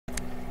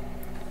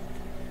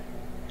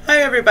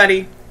Hi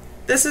everybody,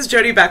 this is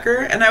Jody Becker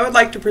and I would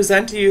like to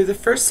present to you the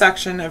first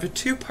section of a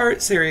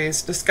two-part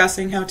series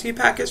discussing how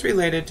Tpack is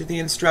related to the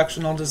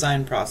instructional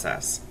design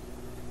process.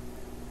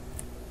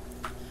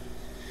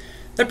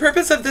 The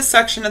purpose of this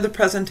section of the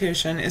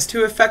presentation is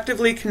to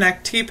effectively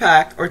connect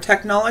Tpack, or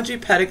technology,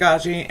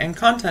 pedagogy, and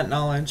content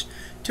knowledge,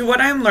 to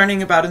what I am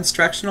learning about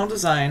instructional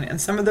design and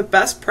some of the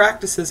best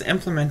practices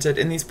implemented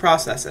in these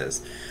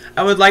processes.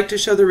 I would like to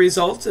show the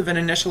results of an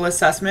initial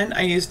assessment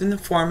I used in the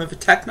form of a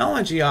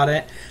technology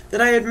audit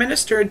that I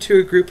administered to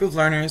a group of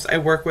learners I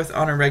work with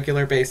on a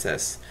regular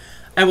basis.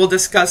 I will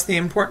discuss the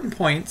important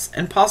points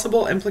and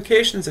possible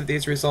implications of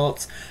these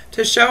results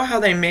to show how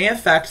they may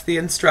affect the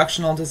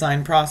instructional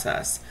design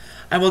process.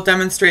 I will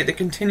demonstrate the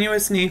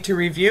continuous need to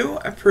review,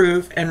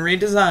 approve, and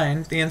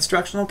redesign the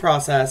instructional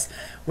process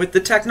with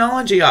the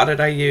technology audit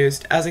I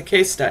used as a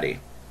case study.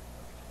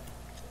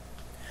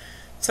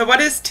 So what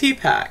is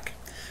Tpack?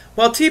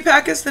 Well,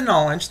 Tpack is the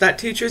knowledge that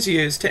teachers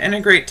use to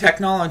integrate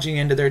technology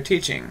into their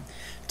teaching.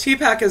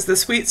 Tpack is the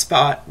sweet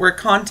spot where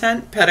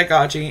content,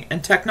 pedagogy,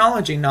 and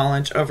technology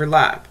knowledge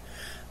overlap.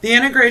 The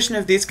integration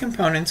of these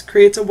components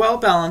creates a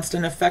well-balanced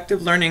and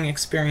effective learning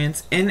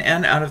experience in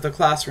and out of the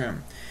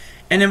classroom.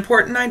 An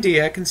important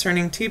idea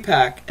concerning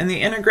Tpack and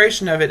the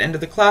integration of it into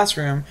the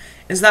classroom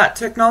is that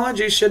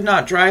technology should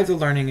not drive the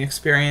learning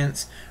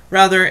experience,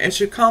 rather it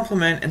should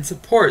complement and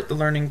support the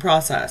learning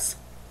process.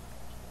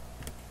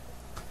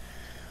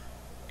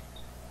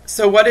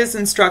 So what is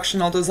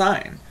instructional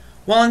design?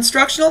 Well,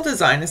 instructional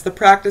design is the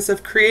practice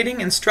of creating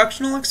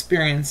instructional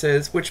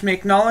experiences which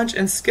make knowledge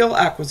and skill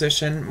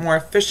acquisition more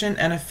efficient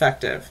and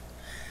effective.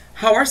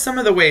 How are some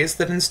of the ways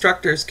that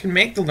instructors can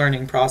make the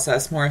learning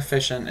process more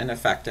efficient and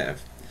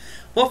effective?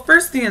 Well,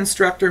 first the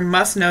instructor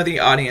must know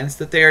the audience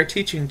that they are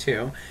teaching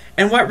to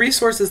and what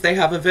resources they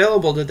have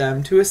available to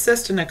them to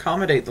assist and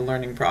accommodate the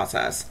learning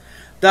process.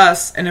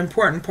 Thus, an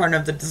important part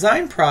of the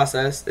design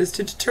process is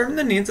to determine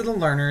the needs of the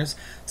learners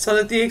so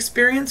that the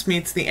experience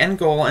meets the end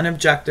goal and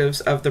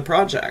objectives of the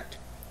project.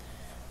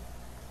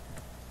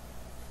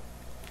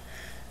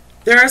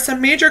 There are some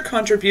major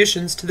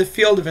contributions to the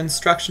field of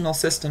instructional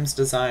systems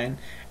design,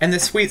 and the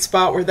sweet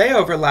spot where they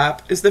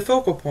overlap is the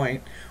focal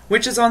point,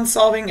 which is on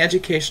solving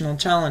educational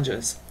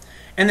challenges.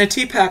 In the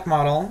Tpack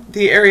model,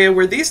 the area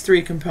where these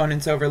three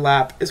components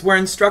overlap is where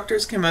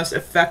instructors can most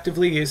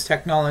effectively use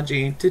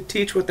technology to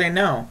teach what they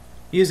know,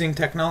 using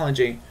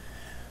technology.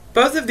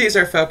 Both of these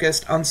are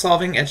focused on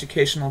solving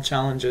educational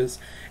challenges,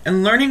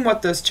 and learning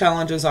what those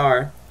challenges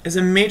are is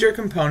a major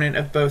component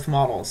of both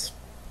models.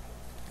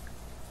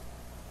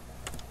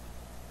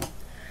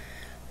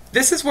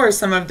 This is where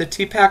some of the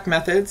Tpack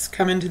methods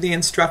come into the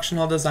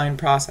instructional design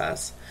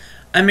process.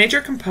 A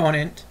major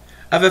component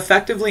of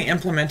effectively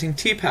implementing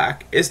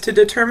Tpack is to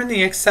determine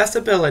the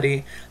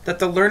accessibility that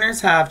the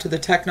learners have to the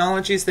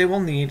technologies they will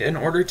need in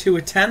order to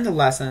attend the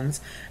lessons,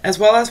 as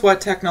well as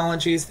what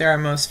technologies they are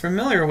most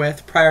familiar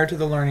with prior to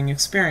the learning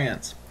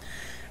experience.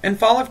 In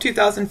fall of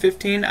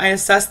 2015, I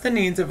assessed the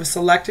needs of a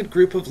selected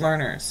group of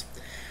learners.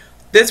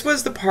 This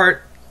was the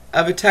part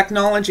of a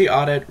technology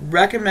audit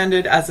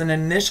recommended as an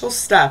initial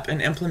step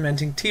in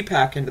implementing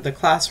Tpack into the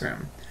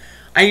classroom.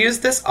 I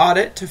used this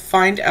audit to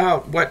find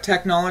out what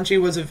technology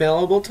was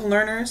available to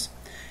learners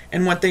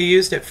and what they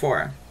used it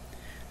for.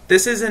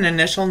 This is an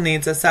initial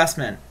needs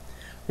assessment.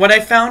 What I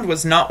found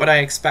was not what I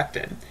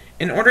expected.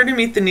 In order to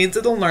meet the needs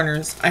of the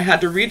learners, I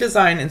had to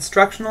redesign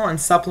instructional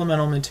and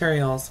supplemental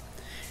materials.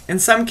 In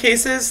some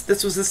cases,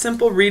 this was a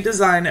simple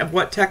redesign of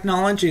what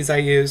technologies I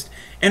used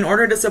in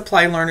order to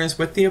supply learners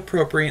with the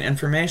appropriate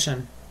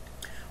information.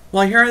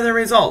 Well, here are the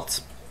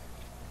results.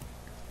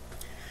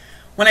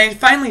 When I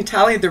finally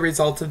tallied the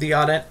results of the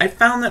audit, I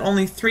found that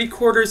only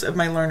 3/4 of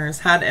my learners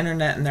had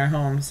internet in their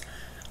homes.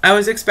 I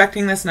was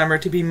expecting this number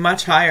to be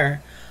much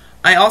higher.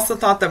 I also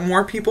thought that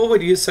more people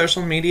would use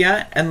social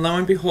media, and lo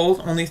and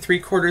behold, only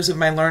 3/4 of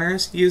my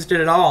learners used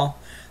it at all.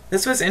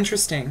 This was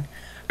interesting.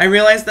 I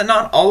realized that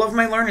not all of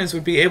my learners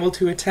would be able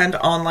to attend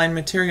online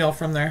material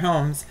from their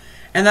homes,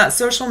 and that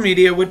social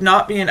media would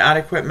not be an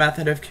adequate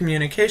method of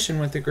communication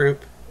with the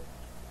group.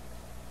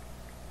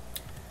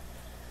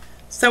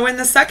 So in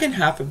the second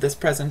half of this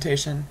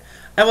presentation,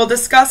 I will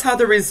discuss how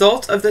the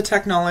result of the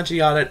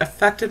technology audit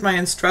affected my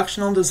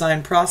instructional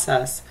design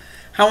process,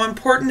 how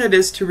important it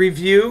is to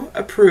review,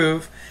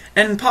 approve,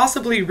 and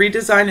possibly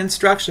redesign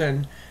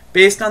instruction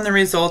based on the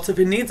results of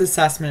a needs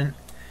assessment.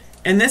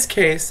 In this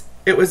case,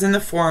 it was in the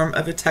form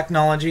of a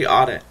technology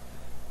audit.